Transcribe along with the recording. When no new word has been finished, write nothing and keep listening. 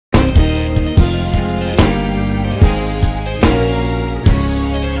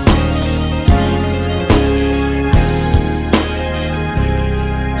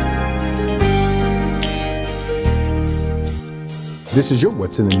This is your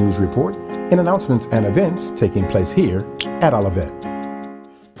What's in the News report and announcements and events taking place here at Olivet.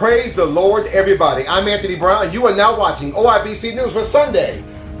 Praise the Lord, everybody. I'm Anthony Brown. You are now watching OIBC News for Sunday,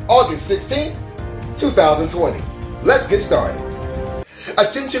 August 16, 2020. Let's get started.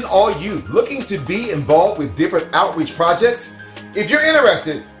 Attention all youth looking to be involved with different outreach projects. If you're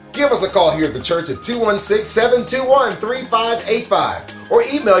interested, give us a call here at the church at 216-721-3585 or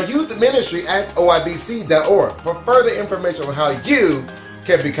email youthministry@oibc.org for further information on how you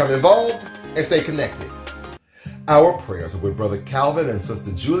can become involved and stay connected. Our prayers are with Brother Colvin and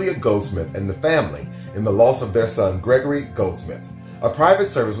Sister Julia Goldsmith and the family in the loss of their son Gregory Goldsmith. A private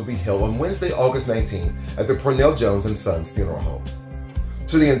service will be held on Wednesday, August 19th at the Purnell Jones and Sons Funeral Home.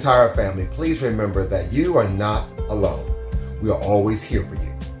 To the entire family, please remember that you are not alone. We are always here for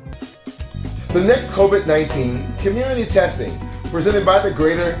you. The next COVID-19 community testing presented by the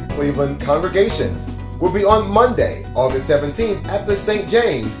Greater Cleveland Congregations will be on Monday, August 17th at the St.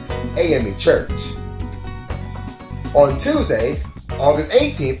 James AME Church. On Tuesday, August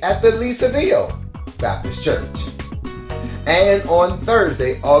 18th at the Lee Seville Baptist Church. And on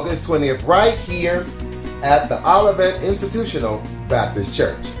Thursday, August 20th, right here at the Olivet Institutional Baptist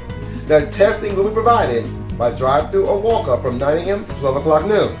Church. The testing will be provided by drive-through or walk-up from 9 a.m. to 12 o'clock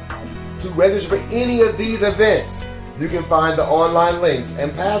noon. To register for any of these events, you can find the online links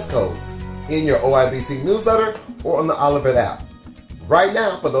and passcodes in your OIBC newsletter or on the Olivet app. Right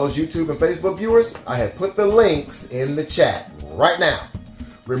now, for those YouTube and Facebook viewers, I have put the links in the chat right now.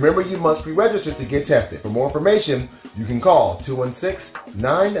 Remember, you must pre-register to get tested. For more information, you can call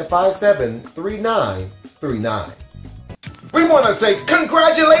 216-957-3939. We want to say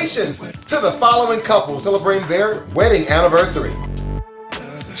congratulations to the following couple celebrating their wedding anniversary.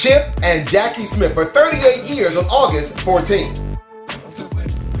 Chip and Jackie Smith for 38 years on August 14th.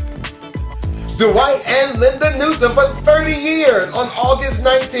 Dwight and Linda Newsom for 30 years on August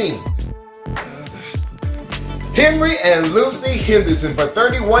 19th. Henry and Lucy Henderson for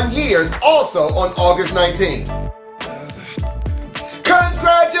 31 years also on August 19th.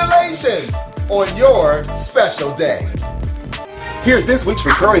 Congratulations on your special day. Here's this week's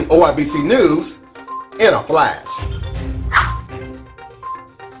recurring OIBC News in a flash.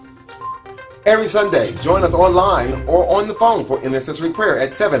 Every Sunday, join us online or on the phone for intercessory prayer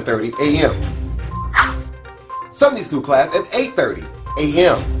at 7:30 a.m. Sunday school class at 8:30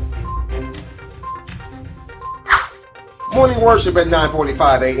 a.m. Morning worship at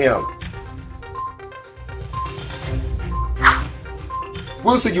 9:45 a.m.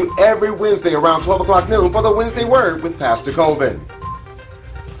 We'll see you every Wednesday around 12 o'clock noon for the Wednesday Word with Pastor Colvin.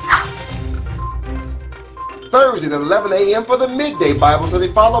 Thursdays at 11 a.m. for the midday Bible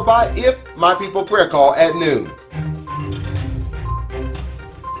study, followed by If My People prayer call at noon.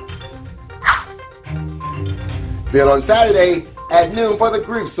 Then on Saturday at noon for the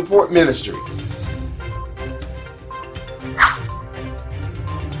Grief Support Ministry.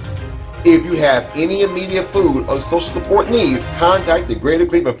 If you have any immediate food or social support needs, contact the Greater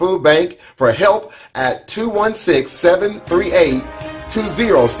Cleveland Food Bank for help at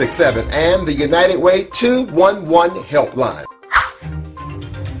 216-738-2067 and the United Way 211 helpline.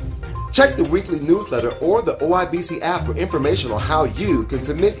 Check the weekly newsletter or the OIBC app for information on how you can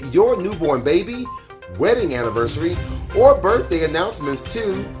submit your newborn baby, wedding anniversary, or birthday announcements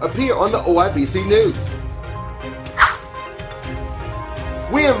to appear on the OIBC News.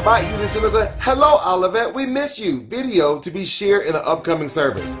 We invite you to send us a "Hello Olivet, we miss you" video to be shared in an upcoming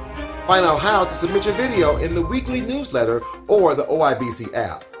service. Find out how to submit your video in the weekly newsletter or the OIBC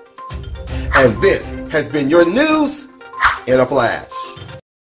app. And this has been your news in a flash.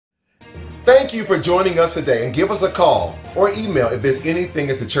 Thank you for joining us today, and give us a call or email if there's anything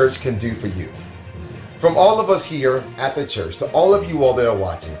that the church can do for you. From all of us here at the church to all of you all that are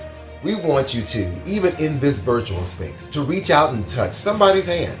watching, we want you to, even in this virtual space, to reach out and touch somebody's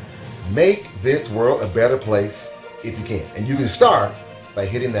hand. Make this world a better place if you can. And you can start by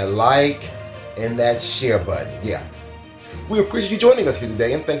hitting that like and that share button. Yeah. We appreciate you joining us here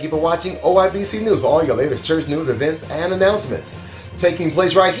today, and thank you for watching OIBC News for all your latest church news, events, and announcements taking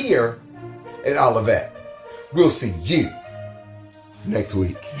place right here at Olivet. We'll see you next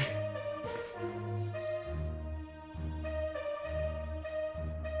week.